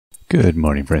Good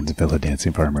morning, friends and fellow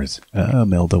dancing farmers.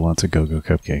 Melda wants a go-go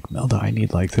cupcake. Melda, I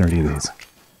need like 30 of these.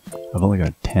 I've only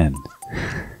got 10.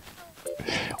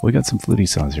 We got some fluty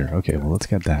saws here. Okay, well, let's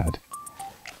get that.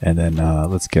 And then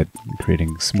let's get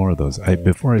creating some more of those.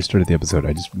 Before I started the episode,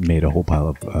 I just made a whole pile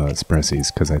of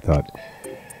espressis because I thought,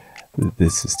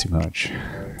 this is too much.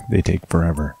 They take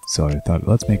forever. So I thought,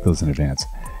 let's make those in advance.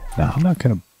 Now, I'm not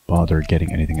going to bother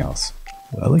getting anything else.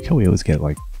 I like how we always get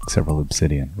like several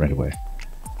obsidian right away.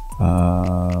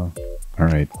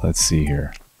 Alright, let's see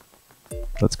here.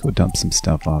 Let's go dump some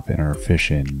stuff off in our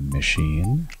fishing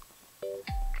machine.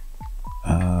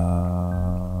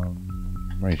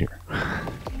 Right here.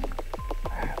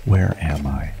 Where am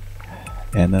I?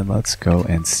 And then let's go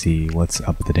and see what's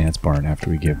up at the dance barn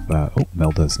after we give, oh,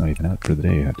 Melda's not even out for the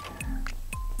day yet.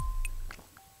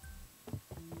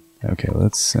 Okay,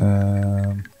 let's,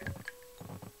 Melda,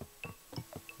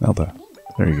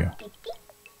 there you go.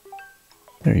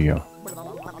 There you go.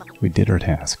 We did our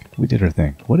task. We did our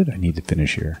thing. What did I need to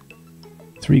finish here?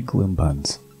 3 gloom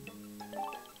buns.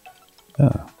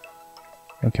 Oh.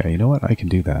 Okay, you know what? I can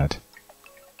do that.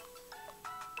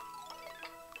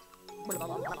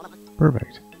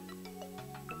 Perfect.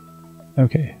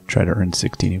 Okay, try to earn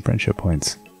 60 new friendship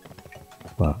points.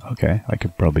 Well, okay, I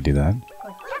could probably do that.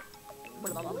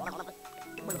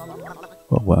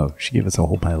 Oh, whoa, she gave us a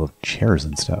whole pile of chairs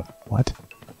and stuff. What?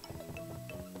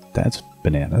 That's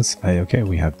bananas. Okay,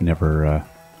 we have never,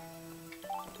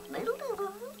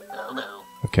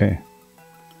 Okay.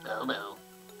 A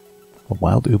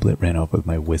wild ooblet ran off with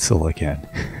my whistle again.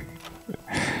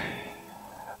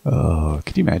 Oh,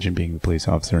 could you imagine being the police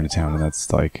officer in a town and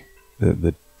that's like,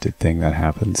 the thing that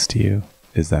happens to you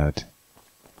is that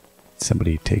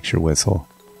somebody takes your whistle?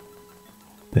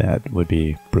 That would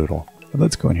be brutal. But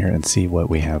let's go in here and see what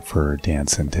we have for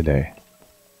dancing today.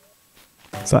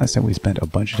 So last time we spent a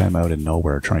bunch of time out in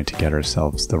nowhere trying to get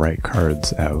ourselves the right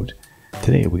cards out.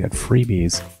 Today we got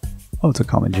freebies. Oh, it's a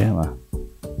common jamma.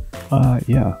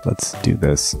 Yeah, let's do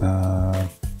this.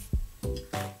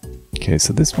 Okay,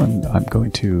 so this one I'm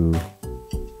going to...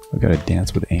 I've got to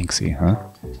dance with Anxie, huh?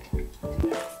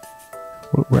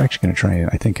 We're actually going to try,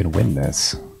 I think, and win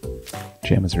this.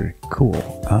 Jammas are cool.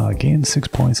 Gain 6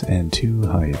 points and 2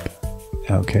 hype.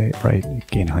 Okay, right,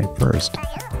 gain hype first.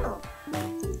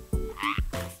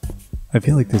 I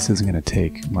feel like this isn't going to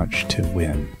take much to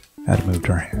win. Add a move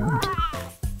to our hand.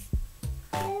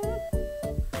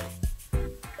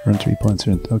 Earn 3 points.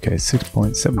 Okay, 6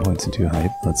 points, 7 points, and 2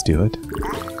 hype. Let's do it.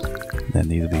 And then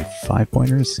these will be 5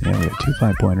 pointers. Yeah, we got 2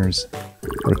 5 pointers.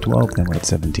 We're at 12, then we're at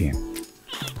 17.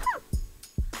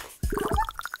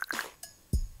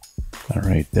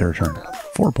 Alright, their turn.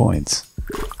 4 points.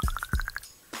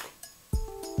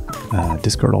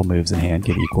 Discard all moves in hand,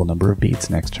 get equal number of beats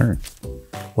next turn.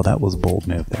 Well, that was a bold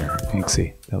move there. You can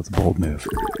see, that was a bold move.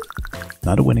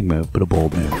 Not a winning move, but a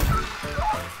bold move.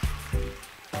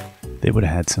 They would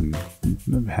have had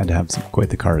to have some quite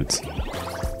the cards.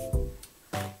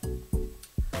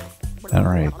 All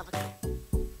right.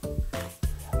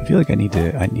 I feel like I need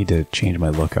to change my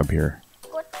look up here.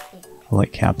 I'm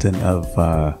like captain of.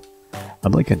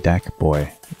 I'm like a deck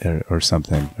boy or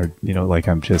something, or you know, like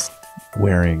I'm just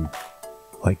wearing.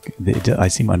 Like I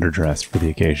seem underdressed for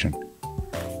the occasion.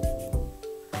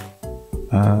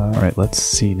 Alright, let's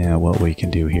see now what we can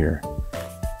do here.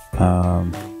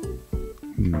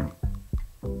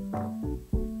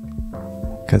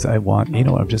 Because I want, you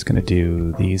know what, I'm just going to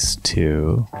do these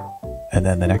 2, and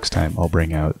then the next time I'll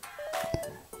bring out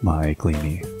my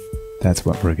Gleamy. That's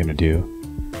what we're going to do.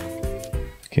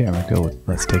 Okay, I'm going to go with,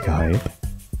 let's take a hype.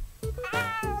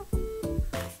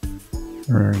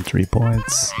 Earn 3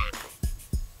 points.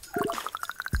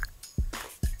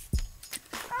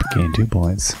 Gain 2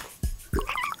 points.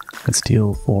 And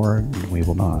steal 4, and we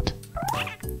will not.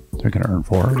 They're going to earn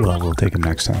 4. Well, we'll take them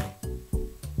next time.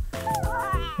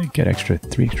 Get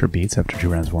 3 extra beats after 2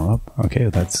 rounds warm up. Okay,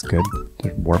 that's good.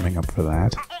 They're warming up for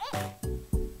that.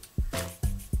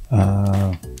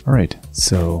 Alright,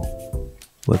 so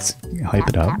let's hype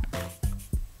it up.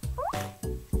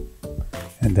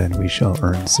 And then we shall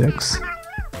earn 6.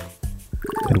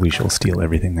 And we shall steal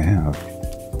everything they have.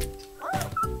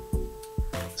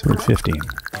 So we're at 15.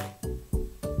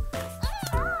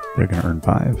 They're going to earn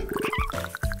 5.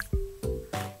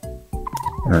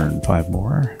 Earn 5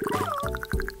 more.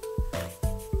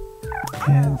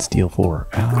 And steal 4.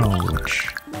 Ouch.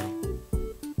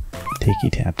 Takey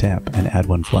tap tap and add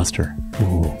 1 fluster.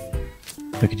 Ooh.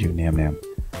 Look at you, Nam Nam.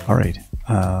 Alright.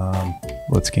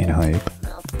 Let's gain a hype.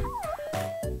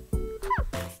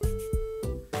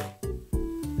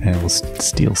 And we'll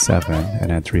steal 7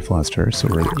 and add 3 fluster, so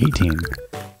we're at 18.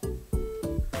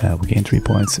 We gain 3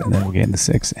 points, and then we'll gain the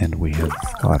 6, and we have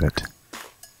got it.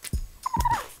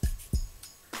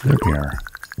 There we are.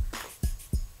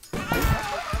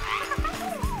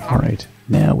 Alright,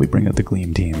 now we bring out the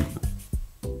Gleam team.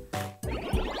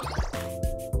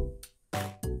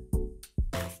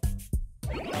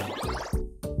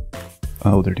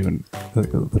 Oh, they're doing the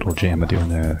little Jamma doing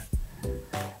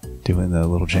the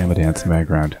little Jamma dance in the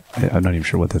background. I'm not even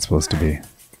sure what that's supposed to be.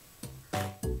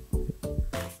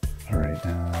 Alright,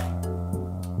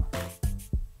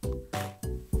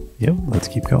 yep, let's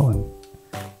keep going.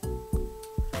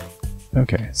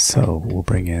 Okay, so we'll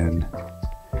bring in...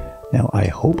 Now, I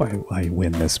hope I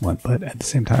win this one, but at the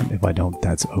same time, if I don't,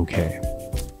 that's okay.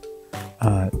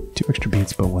 2 extra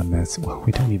beats, but 1 miss. Well,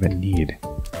 we don't even need...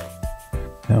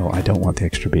 No, I don't want the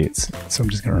extra beats, so I'm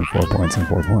just going to earn 4 points and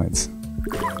 4 points.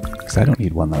 Because I don't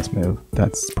need one last move.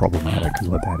 That's problematic, is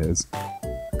what that is.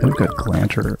 Then we've got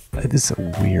Glanter. This is a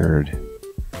weird...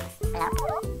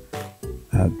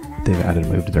 they've added a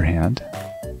move to their hand.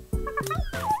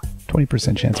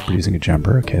 20% chance of producing a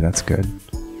jumper. Okay, that's good.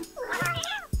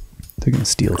 They're going to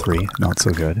steal 3. Not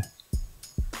so good.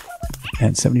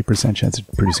 And 70% chance of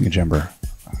producing a jumper.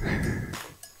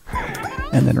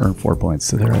 And then earn 4 points,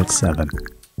 so they're at 7.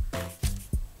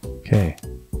 Okay.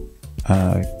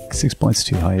 6 points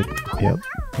too high. Yep,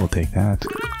 we'll take that.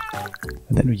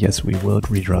 And then, yes, we will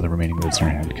redraw the remaining moves in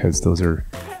our hand, because those are...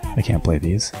 I can't play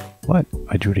these. What?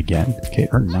 I drew it again? Okay,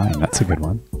 earn 9. That's a good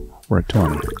one. We're at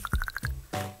 20.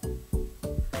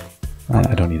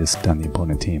 I don't need to stun the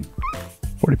opponent team.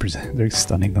 40%. They're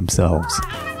stunning themselves.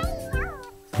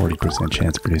 40%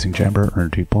 chance of producing jumper.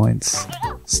 Earn 2 points.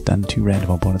 Stun 2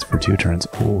 random opponents for 2 turns.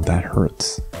 Oh, that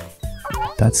hurts.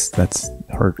 That's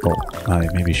hurtful. I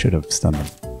maybe should have stunned them.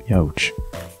 Youch.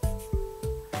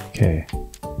 Okay.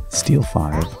 Steal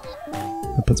 5.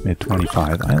 That puts me at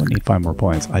 25. I only need 5 more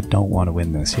points. I don't want to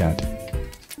win this yet.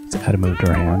 Let's add a move to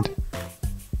our hand.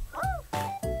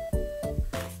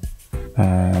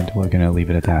 And we're going to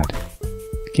leave it at that.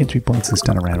 Gain 3 points and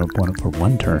stun a random opponent for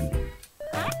 1 turn.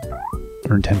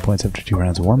 Earn 10 points after 2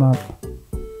 rounds of warm-up.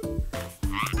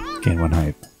 Gain 1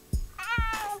 hype.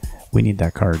 We need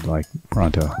that card, like,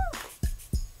 pronto.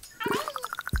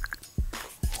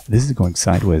 This is going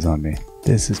sideways on me.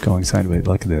 This is going sideways.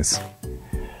 Look at this.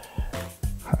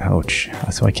 Ouch.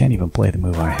 So I can't even play the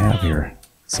move I have here.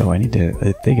 So I need to...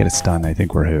 If they get a stun, I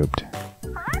think we're hooped.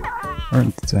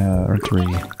 Earn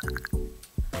 3.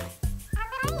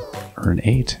 Earn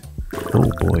 8. Oh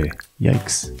boy.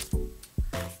 Yikes.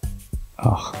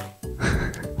 Oh.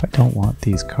 I don't want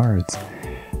these cards.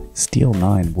 Steal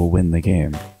 9 will win the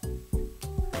game.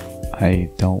 I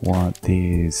don't want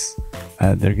these.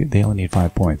 They only need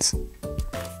 5 points.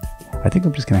 I think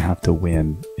I'm just going to have to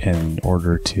win in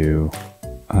order to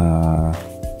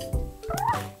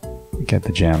get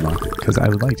the Jamma. Because I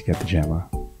would like to get the Jamma.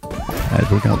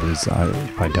 We're going to lose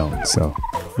if I don't, so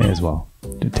may as well.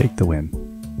 To take the win.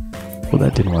 Well,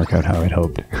 that didn't work out how I'd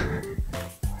hoped.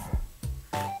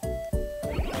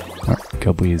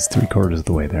 Gubby is 3/4 of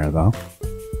the way there, though.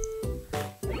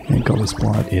 And Gully's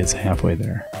plot is halfway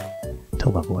there to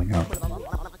leveling up.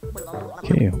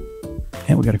 Okay,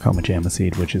 and we got a Kama Jamma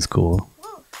Seed, which is cool.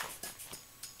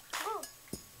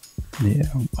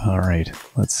 Yeah, alright,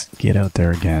 let's get out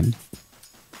there again.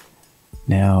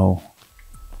 Now,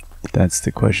 that's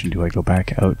the question, do I go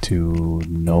back out to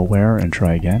nowhere and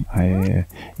try again? You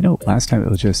know, last time it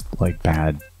was just like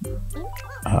bad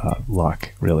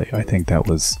luck, really. I think that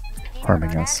was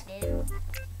harming us.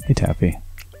 Hey, Taffy.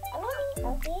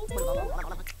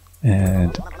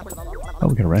 And, oh,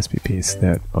 we got a recipe piece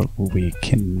that we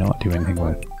cannot do anything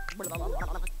with.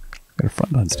 Got a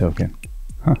front buns token.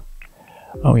 Huh.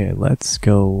 Oh yeah, let's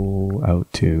go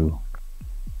out to...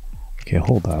 Okay,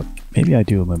 hold up. Maybe I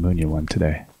do a Mamunia one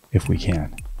today, if we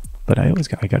can. But I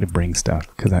got to bring stuff,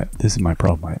 because this is my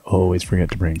problem. I always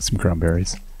forget to bring some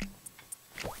cranberries.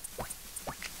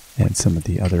 And some of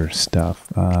the other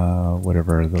stuff,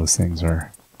 whatever those things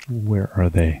are. Where are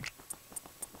they?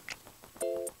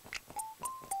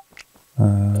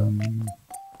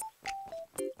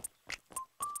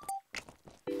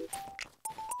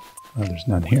 Oh, there's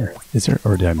none here. Is there?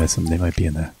 Or did I miss them? They might be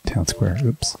in the town square.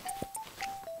 Oops.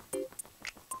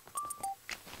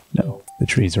 No, the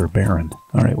trees are barren.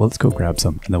 Alright, well, let's go grab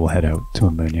some, and then we'll head out to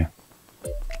Ammonia.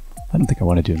 I don't think I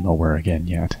want to do nowhere again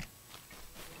yet.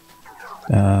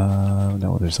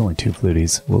 No, there's only 2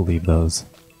 fluties. We'll leave those.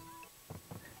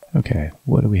 Okay,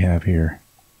 what do we have here?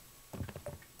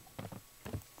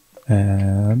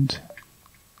 And...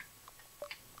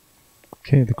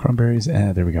 okay, the cranberries,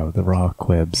 and there we go, the raw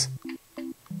quibs.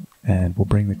 And we'll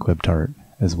bring the quib tart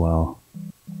as well.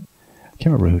 I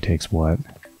can't remember who takes what.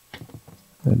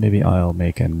 Maybe I'll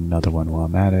make another one while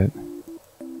I'm at it.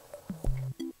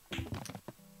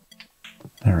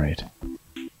 Alright.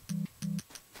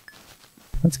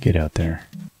 Let's get out there.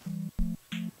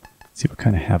 See what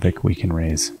kind of havoc we can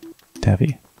raise.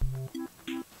 Tavi?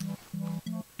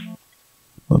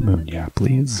 What moon? Yeah,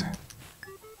 please.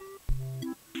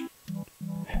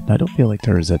 Now, I don't feel like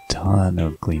there's a ton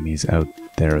of Gleamies out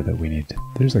there that we need.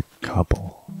 There's a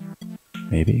couple.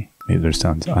 Maybe? Maybe there's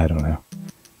tons. I don't know.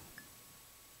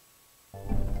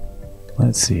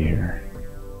 Let's see here.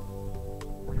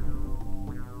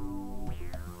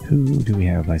 Who do we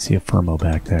have? I see a Firmo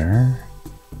back there.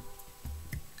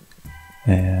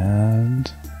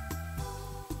 And...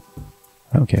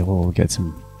 okay, well, we'll get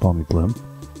some Balmy Bloom.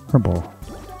 Herbal.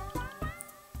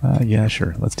 Yeah,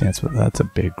 sure. Let's dance with... that's a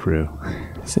big crew.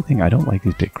 That's the thing, I don't like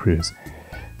these big crews.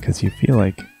 Because you feel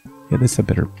like... yeah, this is a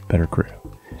better crew.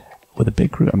 With a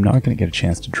big crew, I'm not going to get a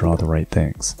chance to draw the right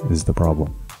things. This is the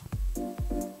problem.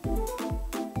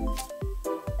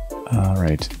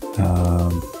 Alright.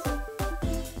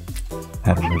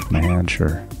 Add a move to my hand,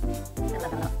 sure.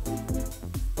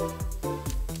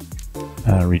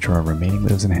 Redraw remaining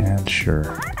moves in hand, sure.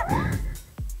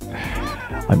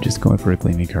 I'm just going for a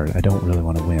Gleamy card. I don't really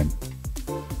want to win.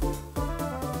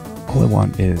 All I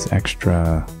want is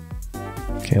extra...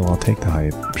 okay, well, I'll take the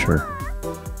hype, sure.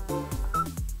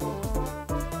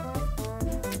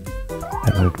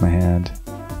 Add a move to my hand.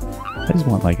 I just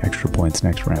want, like, extra points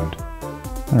next round.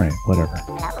 Alright, whatever.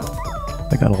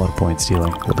 I got a lot of points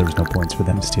stealing, but there was no points for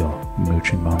them to steal.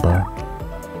 Mooching Mamba.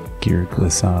 Gear,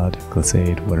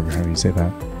 Glissade, whatever, how you say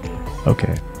that.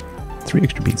 Okay. 3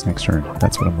 extra beats next turn.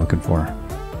 That's what I'm looking for.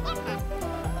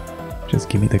 Just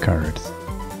give me the cards.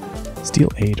 Steal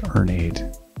 8, earn 8.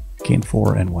 Gain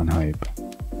 4 and 1 hype.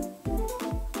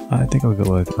 I think I'll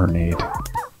go with earn 8.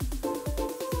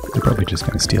 They're probably just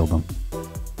going to steal them.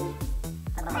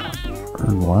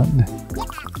 Earn 1.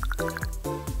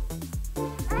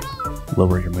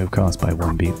 Lower your move cost by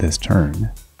 1 beat this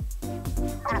turn.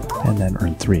 And then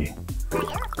earn 3.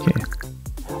 Okay.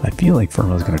 I feel like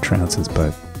Firmo's going to trounce us,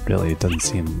 but really it doesn't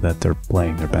seem that they're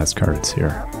playing their best cards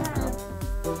here.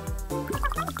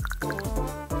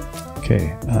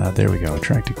 Okay, there we go.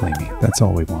 Attract a Gleamy. That's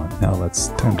all we want. Now let's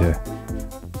time to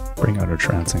bring out our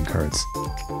trouncing cards.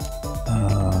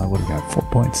 What do we got? 4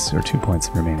 points or 2 points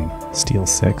remaining. Steal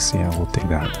 6. Yeah, we'll take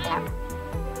that.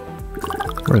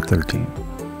 We're at 13.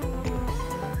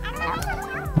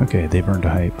 Okay, they've earned a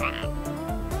hype.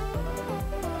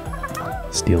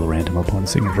 Steal a random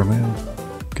opponent's signature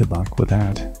move. Good luck with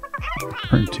that.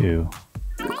 Earn 2.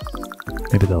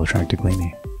 Maybe they'll attract a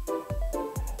Gleamy.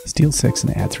 Steal 6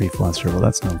 and add 3 Fluster. Well,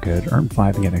 that's no good. Earn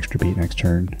 5 and get an extra beat next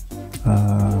turn.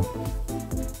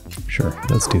 Sure,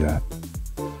 let's do that.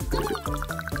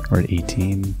 We're at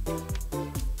 18.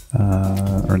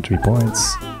 Earn 3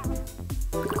 points.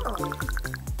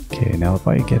 Okay, now if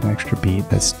I get an extra beat,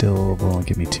 that still will only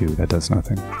give me 2. That does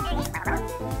nothing.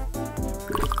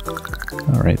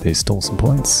 Alright, they stole some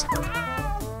points.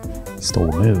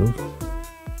 Stole a move.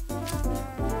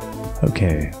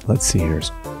 Okay, let's see here.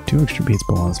 2 extra beats,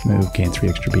 balance move, gain 3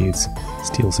 extra beats,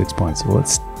 steal 6 points. Well,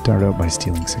 let's start out by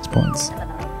stealing 6 points.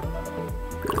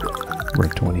 We're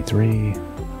at 23.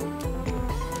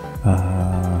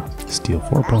 Steal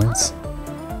 4 points.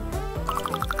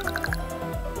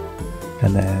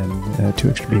 And then 2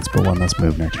 extra beats, but 1 less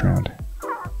move next round.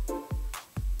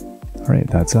 Alright,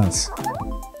 that's us.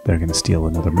 They're going to steal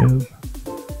another move.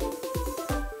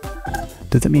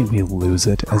 Does that mean we lose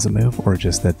it as a move, or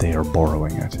just that they are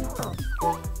borrowing it?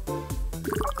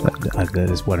 That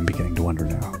is what I'm beginning to wonder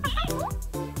now.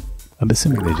 I'm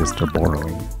assuming they just are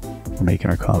borrowing, or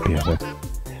making a copy of it.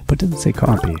 But it doesn't say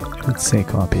copy. It would say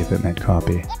copy if it meant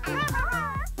copy.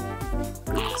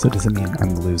 So does it mean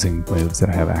I'm losing moves that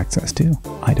I have access to?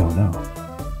 I don't know.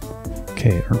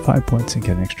 Okay, earn 5 points and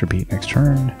get an extra beat next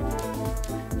turn.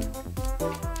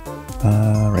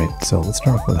 Right, so let's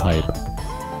start off with hype.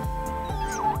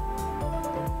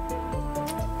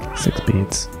 6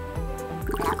 beats.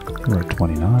 We're at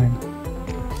 29.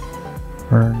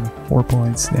 Earn 4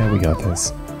 points. Yeah, we got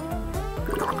this.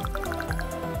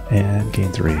 And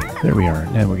gain 3. There we are.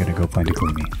 Now we're gonna go find a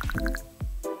Gleamy.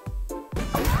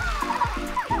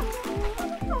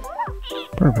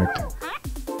 Perfect.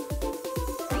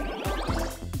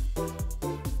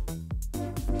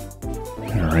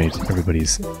 Alright,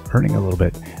 everybody's earning a little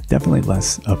bit. Definitely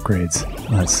less upgrades.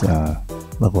 Less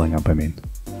leveling up, I mean.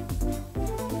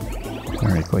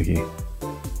 Alright, Clicky.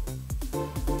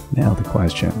 Now the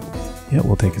question. Yeah,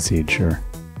 we'll take a seed, sure.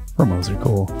 Promos are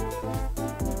cool.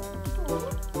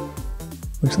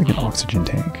 Looks like an oxygen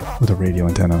tank with a radio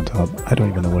antenna on top. I don't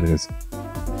even know what it is.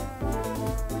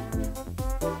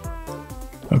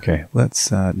 Okay,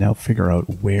 let's now figure out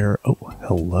where... Oh,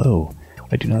 hello.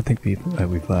 I do not think we've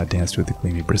danced with the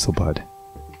Gleamy Bristlebud.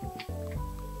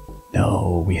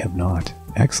 No, we have not.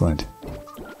 Excellent.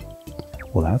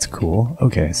 Well, that's cool.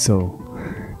 Okay, so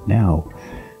now,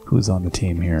 who's on the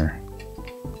team here?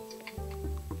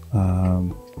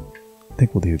 I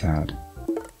think we'll do that.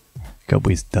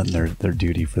 Gubby's done their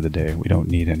duty for the day. We don't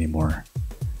need any more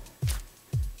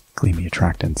Gleamy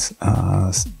attractants.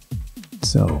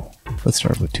 So, let's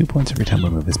start with 2 points every time a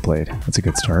move is played. That's a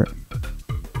good start.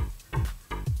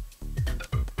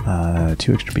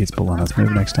 2 extra beats below us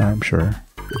move next time, sure.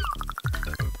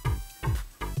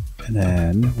 And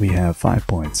then we have 5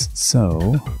 points,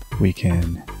 so we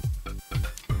can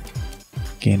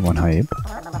gain 1 hype.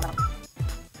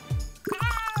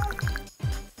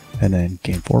 And then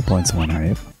gain 4 points and 1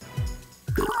 hype.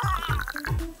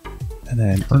 And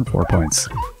then earn 4 points.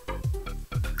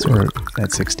 So we're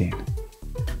at 16. I'm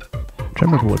trying to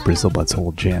remember what Bristlebud's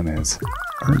whole jam is.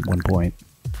 Earn 1 point.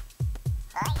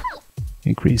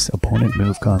 Increase opponent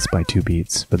move cost by 2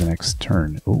 beats for the next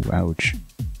turn. Oh, ouch.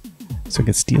 So I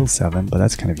can steal 7, but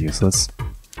that's kind of useless.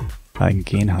 I can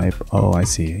gain hype. Oh, I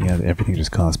see. Yeah, everything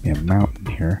just cost me a mountain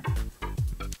here.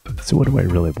 So what do I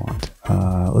really want?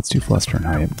 Let's do Fluster and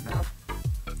hype.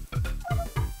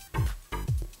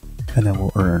 And then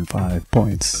we'll earn 5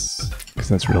 points, because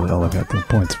that's really all I've got the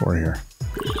points for here.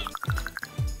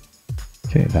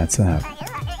 Okay, that's that.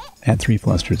 Add 3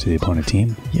 Fluster to the opponent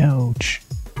team. Youch!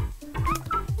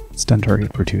 Stun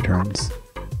target for 2 turns.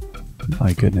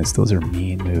 My goodness, those are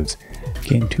mean moves.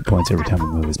 Gain 2 points every time a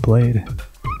move is played.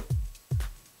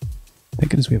 Thank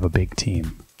goodness we have a big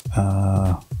team.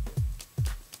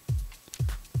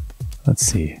 Let's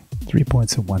see. 3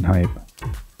 points and 1 hype.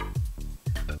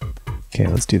 Okay,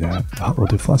 let's do that. We'll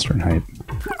do Fluster and hype.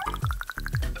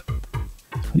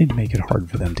 I need to make it hard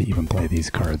for them to even play these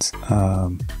cards.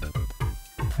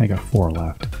 I got 4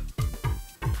 left.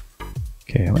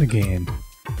 Okay, I'm gonna gain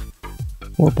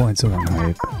 4 points and 1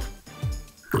 hype.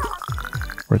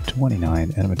 We're at 29,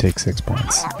 and I'm gonna take 6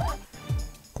 points.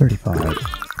 35,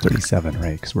 37,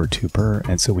 right? Because we're 2 per,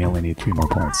 and so we only need 3 more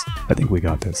points. I think we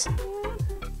got this.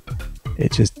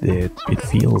 It just, it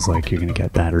feels like you're gonna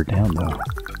get battered down though.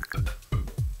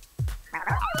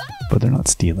 But they're not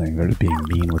stealing, they're just being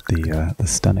mean with the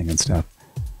stunning and stuff.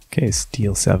 Okay,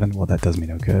 steal 7, well that does me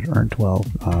no good. Earn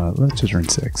 12, let's just earn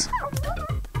 6.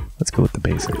 Let's go with the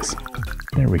basics.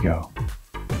 There we go.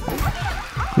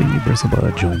 Gleamy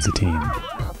Bristlebud joins the team.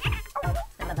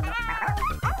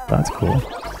 That's cool.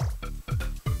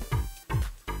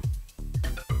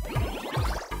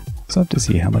 So I have to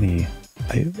see how many...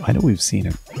 I know we've seen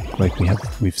it, like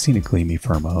we've seen a Gleamy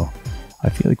Firmo. I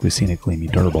feel like we've seen a Gleamy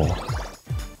Durable.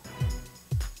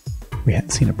 We hadn't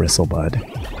seen a Bristlebud.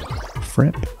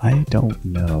 Fripp? I don't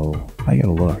know. I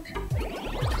gotta look.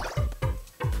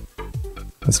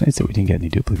 That's nice that we didn't get any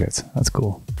duplicates. That's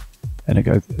cool. And a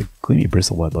Gleamy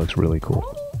Bristlebud looks really cool.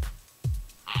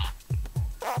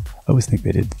 I always think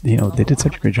they did, you know, they did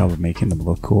such a great job of making them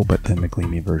look cool, but then the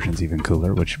Gleamy version's even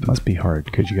cooler, which must be hard,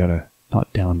 because you gotta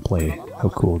not downplay how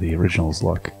cool the originals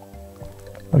look.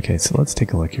 Okay, so let's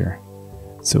take a look here.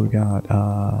 So we got,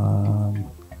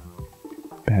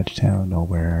 Badgetown,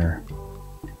 Nowhere,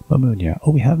 Mamunia.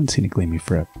 Oh, we haven't seen a Gleamy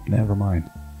Fripp. Never mind.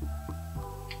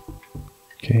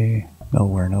 Okay,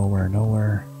 Nowhere, Nowhere,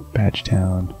 Nowhere,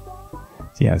 Badgetown.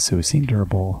 Yeah, so we've seen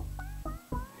Durable.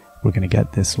 We're gonna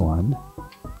get this one.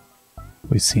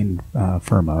 We've seen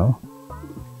Firmo.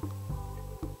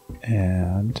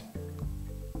 And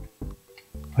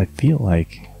I feel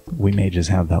like we may just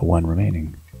have that one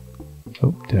remaining.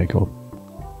 Oh, did I go?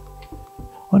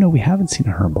 Oh no, we haven't seen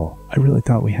a Hermble. I really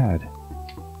thought we had.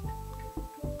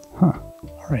 Huh.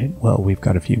 Alright, well, we've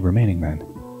got a few remaining then.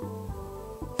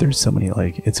 There's so many,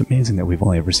 like, it's amazing that we've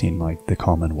only ever seen, like, the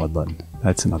common woodland.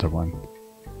 That's another one.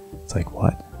 It's like,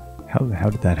 what? How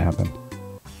did that happen?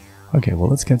 Okay, well,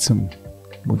 let's get some,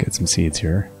 we'll get some seeds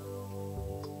here.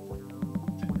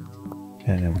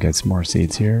 And then we'll get some more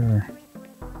seeds here.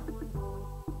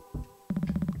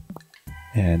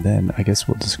 And then I guess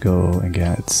we'll just go and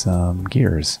get some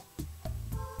gears.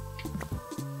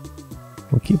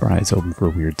 We'll keep our eyes open for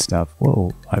weird stuff.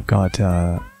 Whoa, I've got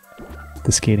the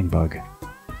skating bug.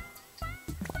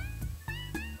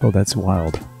 Oh, that's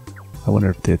wild. I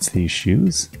wonder if it's these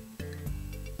shoes?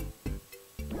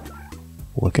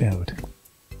 Look out.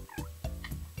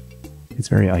 It's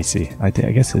very icy. I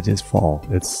guess it is fall.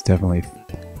 It's definitely...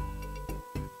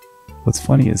 What's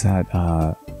funny is that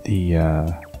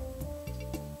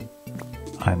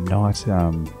I'm not,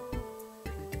 I'm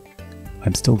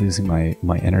still losing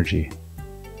my energy.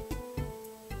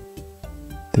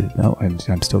 No,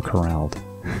 I'm still corralled.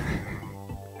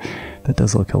 That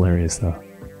does look hilarious though.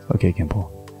 Okay, Gimple.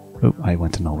 Oh, I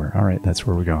went to nowhere. Alright, that's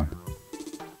where we're going.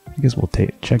 I guess we'll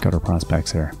check out our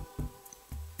prospects there.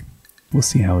 We'll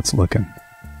see how it's looking.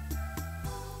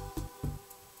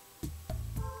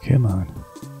 Come on.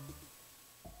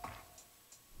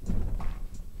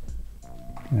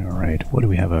 Alright, what do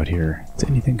we have out here? Is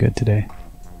anything good today?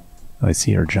 Oh, I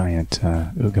see our giant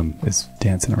Oogum is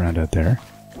dancing around out there.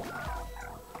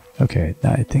 Okay,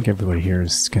 I think everybody here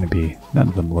is going to be... None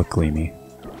of them look Gleamy.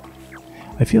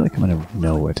 I feel like I'm going to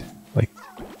know it. Like...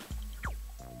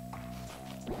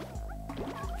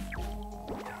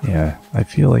 Yeah, I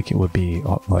feel like it would be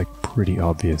like pretty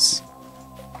obvious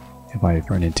if I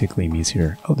run into Gleamies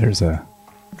here. Oh, there's a...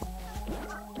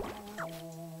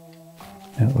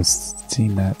 That was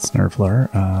seeing that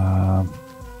Snurfler.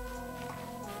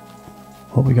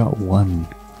 Well, we got one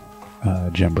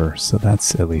Gember, so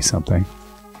that's at least something.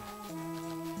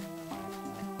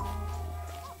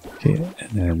 Okay, and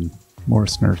then more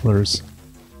Snurflers.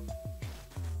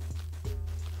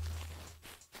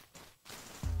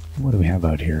 What do we have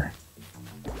out here?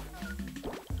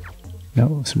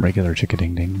 No, some regular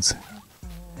chickading-dings.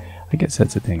 I guess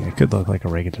that's the thing. It could look like a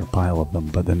regular pile of them,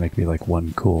 but then there could be like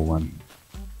one cool one.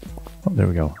 Oh, there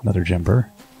we go. Another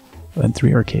Gember. And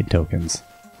 3 arcade tokens.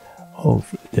 Oh,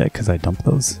 yeah, because I dumped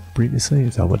those previously?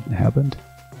 Is that what happened?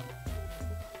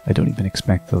 I don't even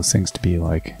expect those things to be,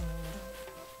 like,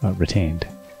 retained.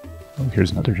 Oh, here's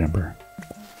another Gember.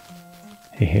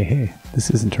 Hey, hey, hey.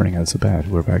 This isn't turning out so bad.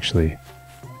 We've actually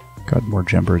got more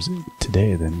Gembers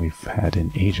today than we've had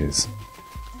in ages.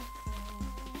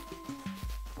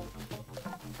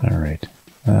 Alright.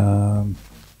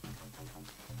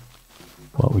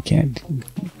 Well, we can't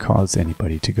cause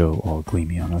anybody to go all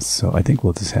Gleamy on us, so I think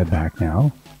we'll just head back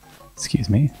now. Excuse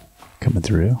me. Coming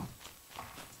through.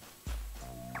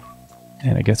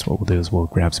 And I guess what we'll do is we'll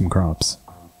grab some crops.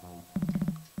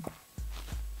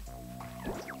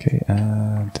 Okay,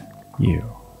 and you.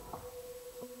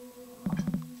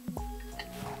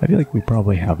 I feel like we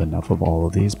probably have enough of all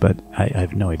of these, but I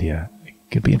have no idea. It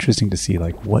could be interesting to see,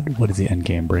 like, what does the end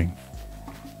game bring?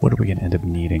 What are we going to end up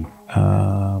needing?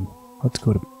 Let's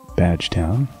go to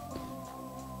Badgetown.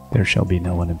 There shall be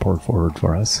no one in Port Forward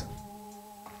for us.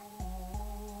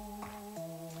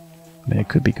 I mean, I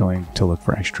could be going to look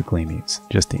for extra Gleamies,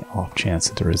 just the off chance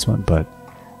that there is one, but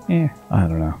I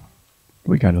don't know.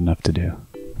 We got enough to do.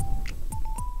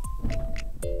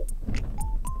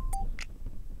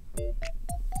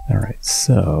 Alright,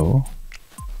 so...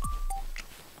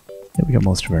 yeah, we got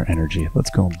most of our energy. Let's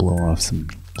go and blow off some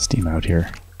steam out here.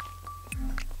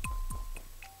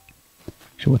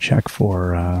 So we'll check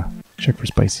for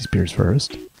spicy spears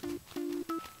first.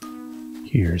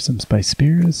 Here's some spicy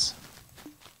spears.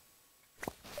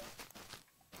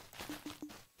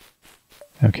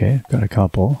 Okay, got a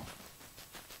couple.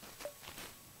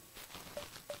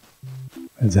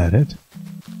 Is that it?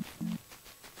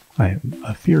 I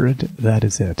feared that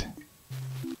is it.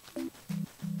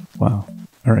 Wow.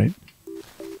 Alright.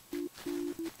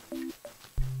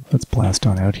 Let's blast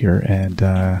on out here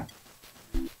and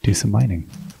do some mining.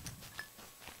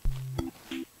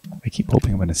 I keep hoping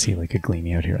I'm going to see like a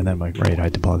Gleamy out here, and then I'm like, right, I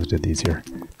deposited these here.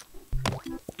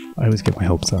 I always get my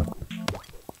hopes up.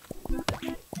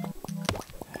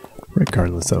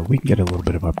 Regardless though, we can get a little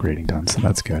bit of upgrading done, so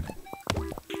that's good.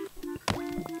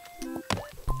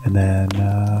 And then,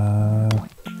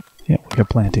 yeah, we got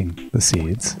planting the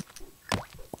seeds.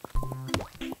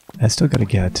 I still gotta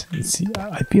get, see,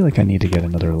 I feel like I need to get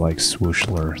another like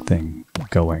swooshler thing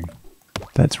going.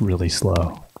 That's really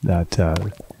slow. That, yeah,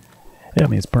 I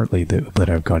mean, it's partly the ooblet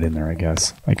I've got in there, I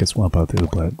guess. I could swap out the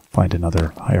ooblet, find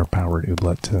another higher powered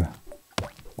ooblet to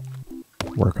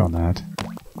work on that.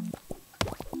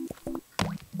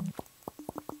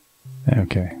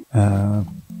 Okay,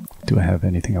 do I have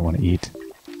anything I want to eat?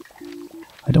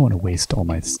 I don't want to waste all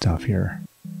my stuff here.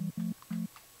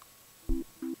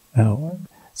 Oh,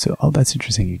 so, oh, that's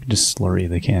interesting. You can just slurry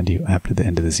the candy after the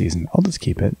end of the season. I'll just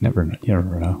keep it. You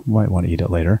never know. Might want to eat it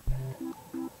later.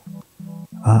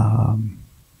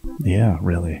 Yeah,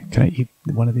 really. Can I eat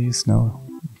one of these? No.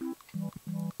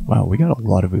 Wow, we got a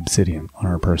lot of obsidian on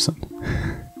our person.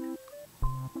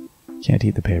 Can't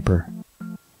eat the paper.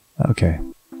 Okay.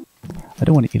 I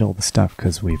don't want to eat all the stuff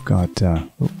because we've got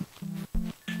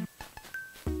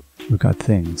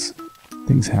things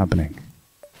happening.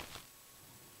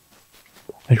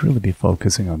 I should really be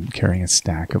focusing on carrying a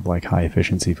stack of like high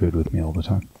efficiency food with me all the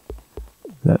time.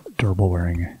 That Durable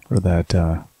wearing, or that,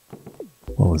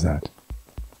 what was that?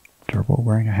 Durable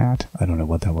wearing a hat? I don't know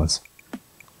what that was.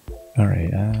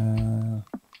 Alright,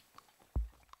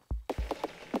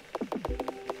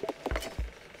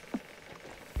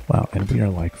 Wow, and we are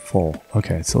like full.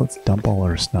 Okay, so let's dump all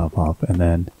our stuff off and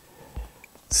then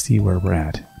see where we're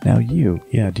at. Now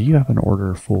yeah, do you have an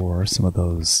order for some of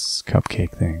those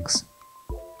cupcake things?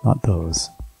 Not those.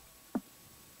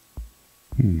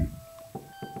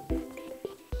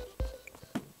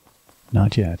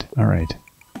 Not yet. Alright.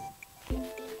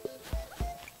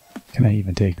 Can I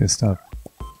even take this stuff?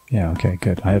 Yeah, okay,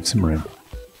 good. I have some room.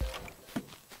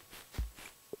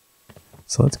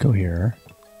 So let's go here.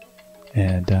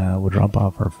 And we'll drop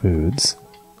off our foods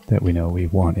that we know we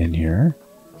want in here.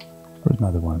 Where's my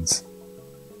other ones?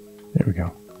 There we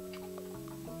go.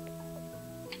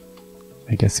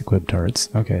 I guess equip darts.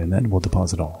 Okay, and then we'll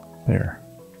deposit all. There.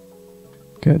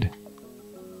 Good.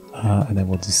 And then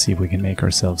we'll just see if we can make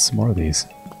ourselves some more of these.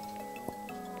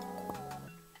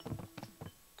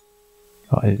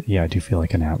 Oh, yeah, I do feel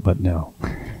like a nap, but no.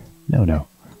 No.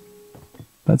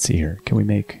 Let's see here. Can we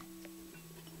make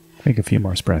a few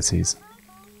more espressis?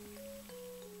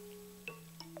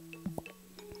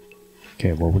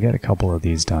 Okay, well, we'll get a couple of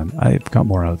these done. I've got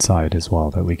more outside as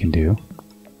well that we can do.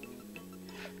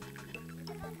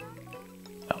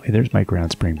 Oh, hey, there's my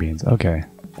ground spring beans. Okay,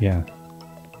 yeah.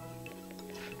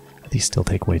 These still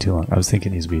take way too long. I was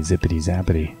thinking these would be zippity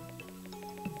zappity.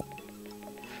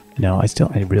 No,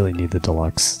 I really need the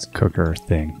deluxe cooker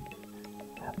thing.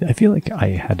 I feel like I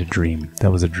had a dream.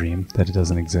 That was a dream that it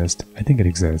doesn't exist. I think it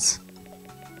exists.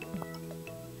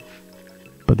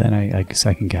 But then I guess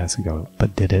I can guess and go,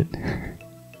 but did it?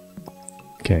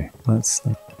 Okay, let's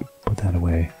put that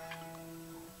away.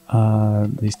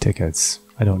 These tickets,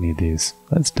 I don't need these.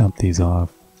 Let's dump these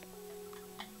off.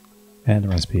 And the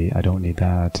recipe, I don't need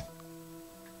that.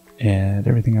 And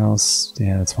everything else,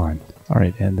 yeah, that's fine.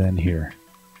 Alright, and then here.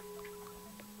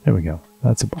 There we go.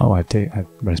 That's oh, I have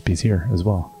recipes here as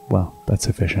well. Well, that's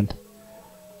sufficient.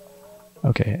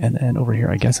 Okay, and then over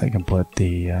here, I guess I can put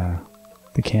the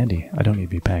candy. I don't need to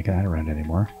be packing that around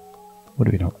anymore. What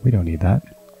do we don't? We don't need that.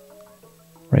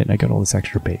 Right, and I got all this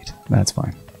extra bait. That's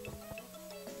fine.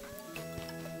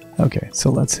 Okay,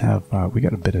 so let's have, we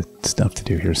got a bit of stuff to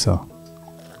do here, so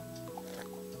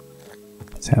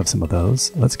let's have some of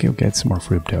those. Let's go get some more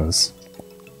fructose.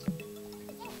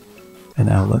 And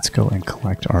now let's go and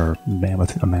collect our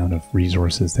mammoth amount of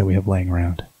resources that we have laying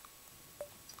around.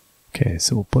 Okay,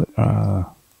 so we'll put,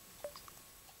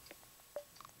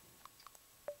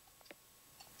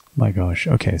 my gosh,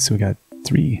 okay, so we got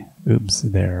 3 oobs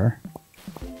there.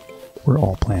 We're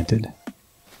all planted.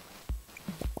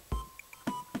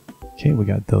 Okay, we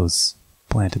got those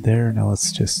planted there. Now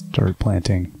let's just start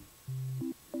planting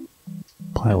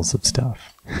piles of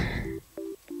stuff. I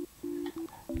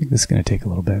think this is going to take a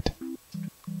little bit.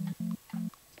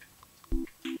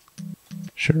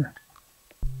 Sure.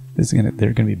 This is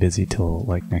they're gonna be busy till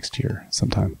like next year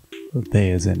sometime. They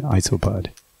as in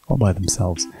Isobud, all by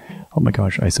themselves. Oh my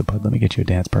gosh, Isobud, let me get you a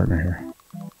dance partner here.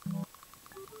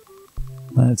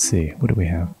 Let's see, what do we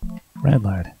have? Rad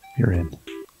Lad, you're in.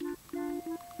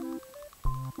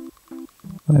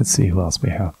 Let's see who else we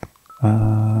have.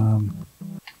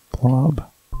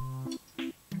 Plob.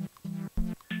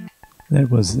 There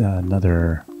was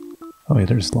another. Oh yeah,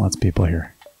 there's lots of people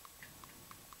here.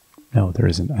 No, there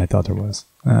isn't. I thought there was.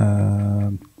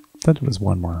 Thought there was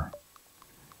one more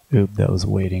oob that was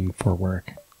waiting for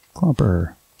work.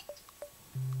 Clumper.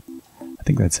 I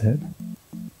think that's it.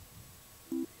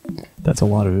 That's a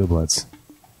lot of ooblets.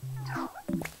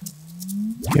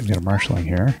 Okay, we've got a marshalling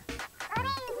here.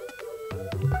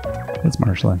 It's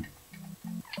marshalling.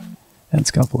 And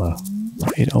Scuffalo.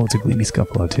 Right. Oh, it's a Gleamy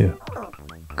Scuffalo too.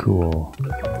 Cool.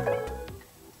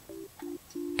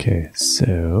 Okay,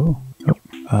 so...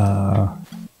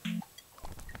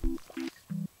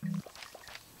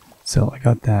 so I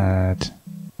got that.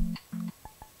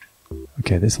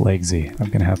 Okay, this Legsy, I'm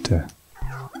gonna have to...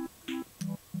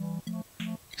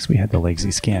 Because we had the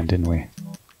Legsy scan, didn't we?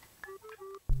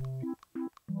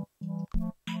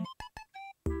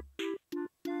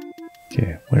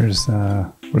 Okay, where's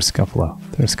Scuffalo?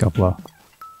 There's Scuffalo.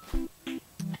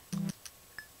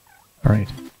 Alright,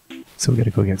 so we gotta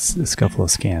go get Scuffalo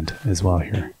scanned as well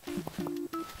here.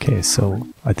 Okay, so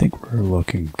I think we're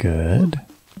looking good.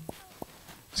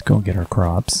 Let's go and get our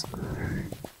crops.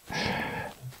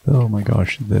 Oh my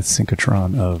gosh, the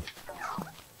synchrotron of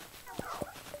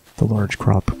the large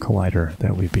crop collider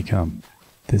that we've become.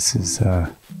 This is,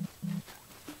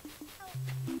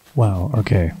 wow,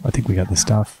 okay, I think we got the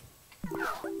stuff.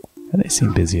 And they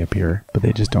seem busy up here, but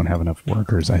they just don't have enough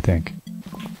workers, I think.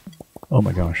 Oh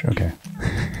my gosh, okay.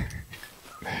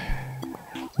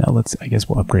 Now I guess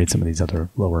we'll upgrade some of these other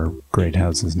lower grade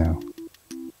houses now.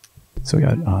 So we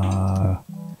got,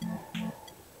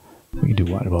 we can do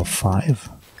what, about 5?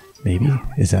 Maybe?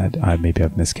 Is that... maybe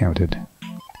I've miscounted.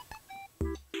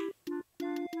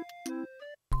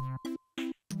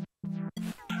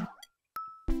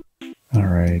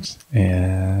 Alright,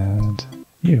 and...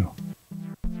 you.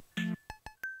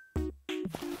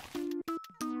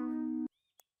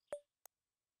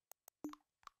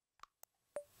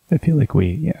 I feel like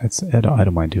I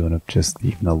don't mind doing it, just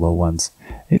even the low ones.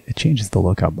 It changes the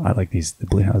look up. I like these. The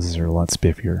blue houses are a lot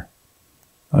spiffier.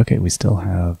 Okay, we still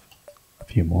have a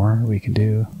few more we can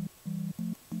do.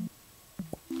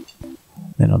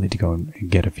 Then I'll need to go and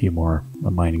get a few more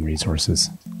mining resources.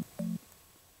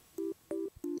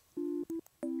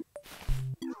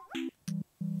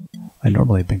 I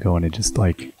normally have been going and just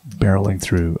like barreling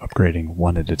through upgrading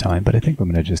one at a time, but I think I'm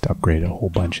going to just upgrade a whole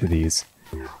bunch of these.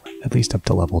 At least up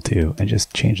to level 2, and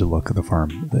just change the look of the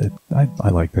farm. I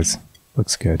like this.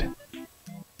 Looks good.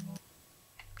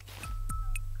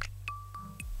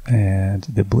 And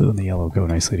the blue and the yellow go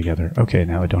nicely together. Okay,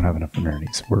 now I don't have enough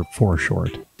amenities. We're 4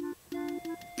 short.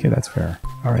 Okay, that's fair.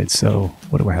 Alright, so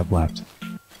what do I have left?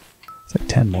 It's like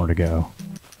 10 more to go.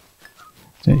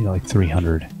 So, like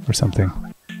 300 or something.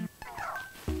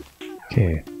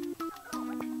 Okay.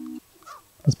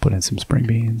 Let's put in some spring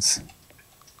beans.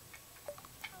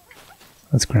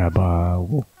 Let's grab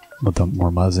we'll put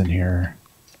more muzz in here.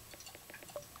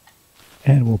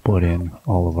 And we'll put in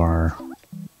all of our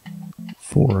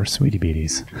 4 sweetie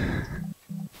beaties.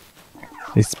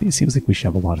 It seems like we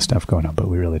should have a lot of stuff going on, but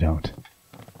we really don't.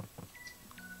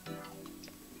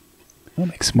 I'll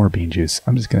make some more bean juice.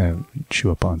 I'm just going to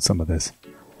chew up on some of this.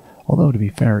 Although, to be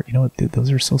fair, you know what?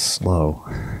 Those are so slow.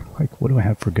 Like, what do I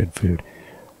have for good food?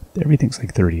 Everything's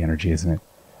like 30 energy, isn't it?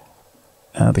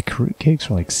 The fruit cakes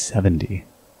are like 70.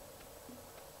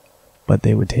 But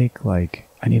they would take like...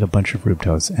 I need a bunch of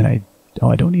fructose. And I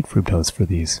don't need fructose for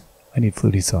these. I need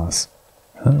fluty sauce.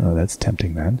 Oh, that's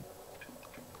tempting then.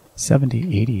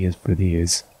 70, 80 is for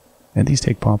these. And these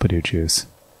take Pompidou juice.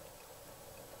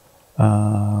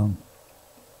 No,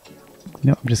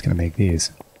 I'm just going to make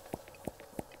these.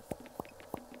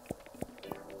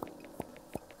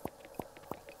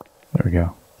 There we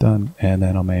go. Done. And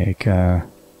then I'll make a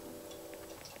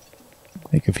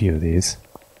few of these.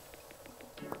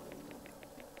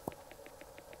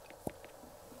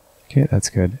 Okay, that's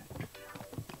good.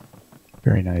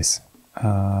 Very nice.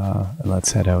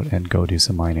 Let's head out and go do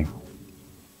some mining.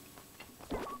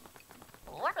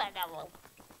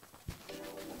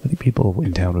 I think people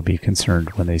in town would be concerned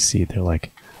when they see, they're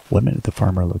like, one minute the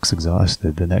farmer looks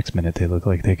exhausted, the next minute they look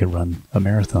like they could run a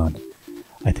marathon.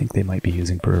 I think they might be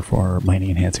using Burr for mining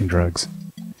enhancing drugs.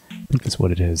 I think that's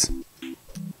what it is.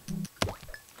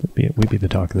 We'd be the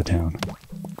talk of the town.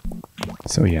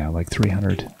 So yeah, like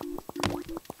 300.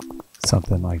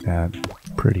 Something like that.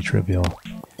 Pretty trivial.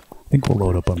 I think we'll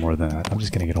load up on more than that. I'm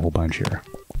just gonna get a whole bunch here.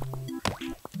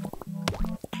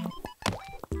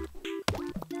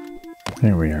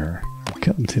 There we are.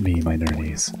 Come to me, my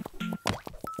nerdies.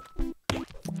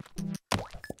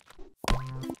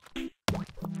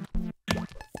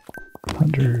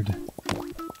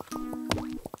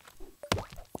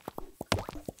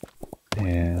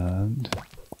 And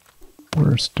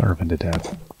we're starving to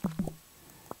death.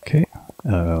 Okay,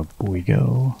 we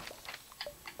go.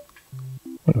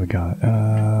 What do I got?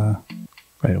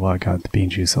 Right, well I got the bean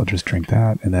juice, I'll just drink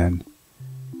that, and then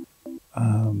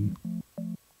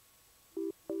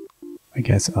I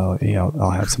guess I'll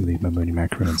have some of these Mammooni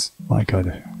macaroons. My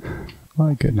god,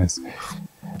 my goodness.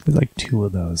 There's like 2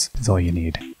 of those, is all you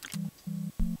need.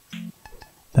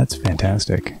 That's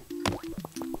fantastic.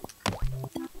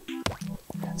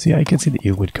 See, I can see that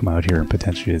you would come out here and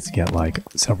potentially just get like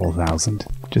several thousand.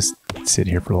 Just sit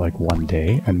here for like 1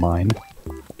 day and mine.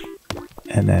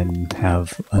 And then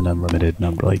have an unlimited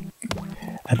number. Like,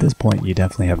 at this point, you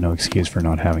definitely have no excuse for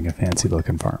not having a fancy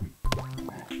looking farm.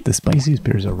 The spicy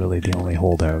spears are really the only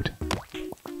holdout.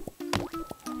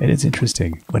 And it's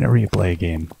interesting, whenever you play a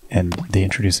game and they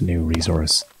introduce a new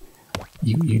resource,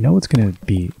 you know it's going to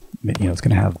be, you know, it's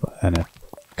going to have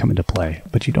come into play,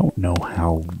 but you don't know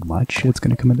how much it's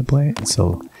going to come into play. And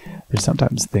so there's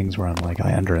sometimes things where I'm like,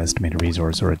 I underestimate a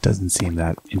resource, or it doesn't seem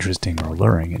that interesting or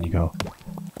alluring, and you go,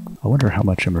 I wonder how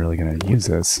much I'm really going to use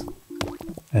this.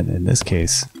 And in this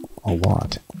case, a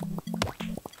lot.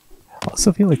 I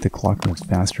also feel like the clock moves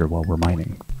faster while we're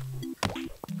mining.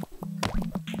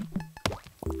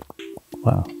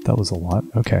 Wow, that was a lot.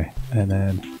 Okay, and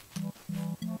then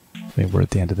we're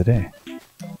at the end of the day.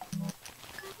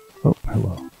 Oh,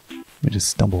 hello. Let me just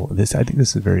stumble. I think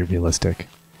this is very realistic.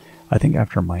 I think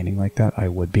after mining like that, I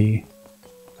would be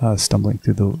stumbling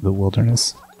through the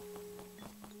wilderness.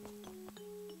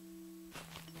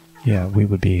 Yeah,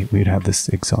 we'd have this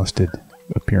exhausted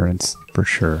appearance for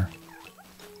sure.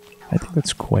 I think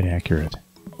that's quite accurate.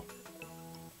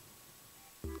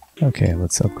 Okay,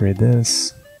 let's upgrade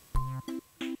this.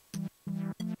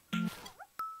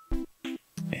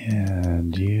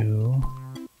 And you...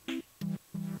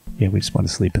 Yeah, we just want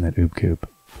to sleep in that oob coop.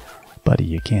 Buddy,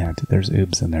 you can't. There's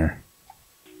oobs in there.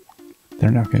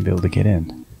 They're not going to be able to get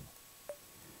in.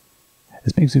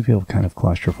 This makes me feel kind of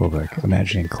claustrophobic,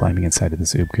 imagining climbing inside of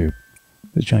this oob coop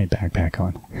with a giant backpack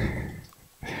on.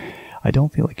 I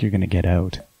don't feel like you're going to get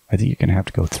out. I think you're going to have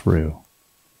to go through.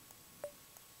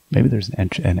 Maybe there's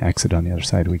an exit on the other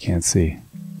side we can't see.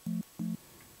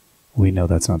 We know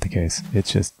that's not the case.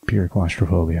 It's just pure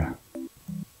claustrophobia.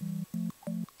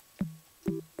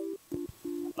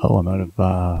 Oh, I'm out of,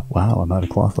 wow, I'm out of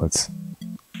clothlets.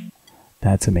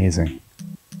 That's amazing.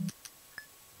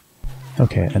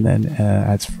 Okay, and then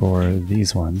as for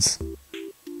these ones,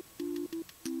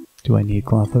 do I need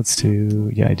clothlets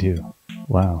to, yeah I do.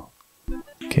 Wow.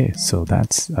 Okay, so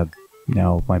that's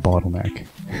now my bottleneck.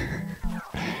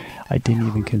 I didn't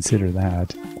even consider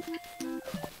that.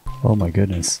 Oh my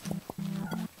goodness.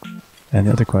 And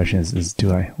the other question is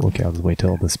do I... Okay, I'll just wait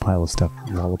till this pile of stuff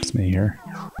wallops me here.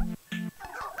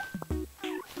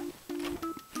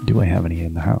 Do I have any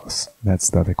in the house? That's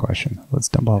the other question. Let's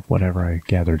dump off whatever I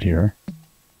gathered here.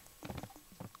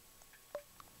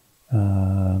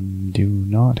 Do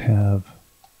not have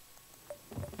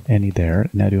any there.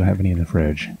 Now do I have any in the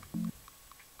fridge?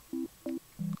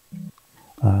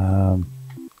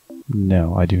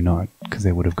 No, I do not, because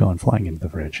they would have gone flying into the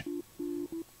fridge.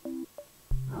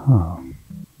 Huh.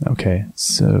 Okay,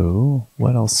 so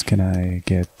what else can I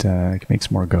get? I can make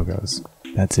some more go-go's.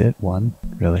 That's it? One?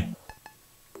 Really?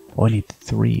 Oh, I need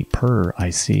 3 per, I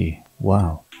see.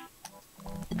 Wow.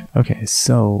 Okay,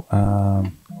 so,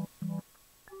 oh.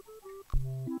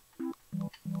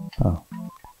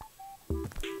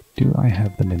 Do I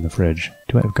have them in the fridge?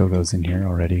 Do I have go-go's in here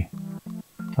already?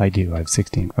 I do, I have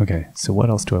 16. Okay, so what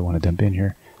else do I want to dump in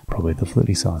here? Probably the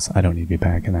fluty sauce. I don't need to be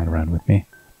packing that around with me.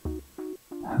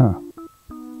 Huh.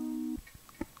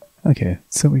 Okay,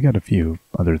 so we got a few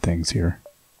other things here.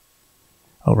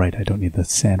 Oh right, I don't need the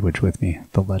sandwich with me,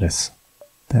 the lettuce.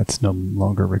 That's no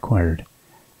longer required.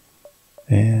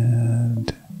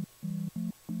 And...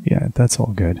 yeah, that's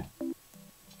all good.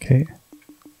 Okay.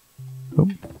 Oh.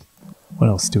 What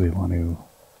else do we want to...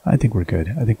 I think we're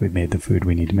good. I think we've made the food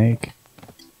we need to make.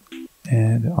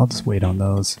 And I'll just wait on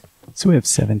those. So we have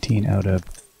 17 out of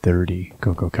 30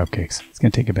 cocoa cupcakes. It's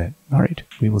going to take a bit. Alright,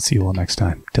 we will see you all next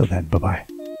time. Till then, bye-bye.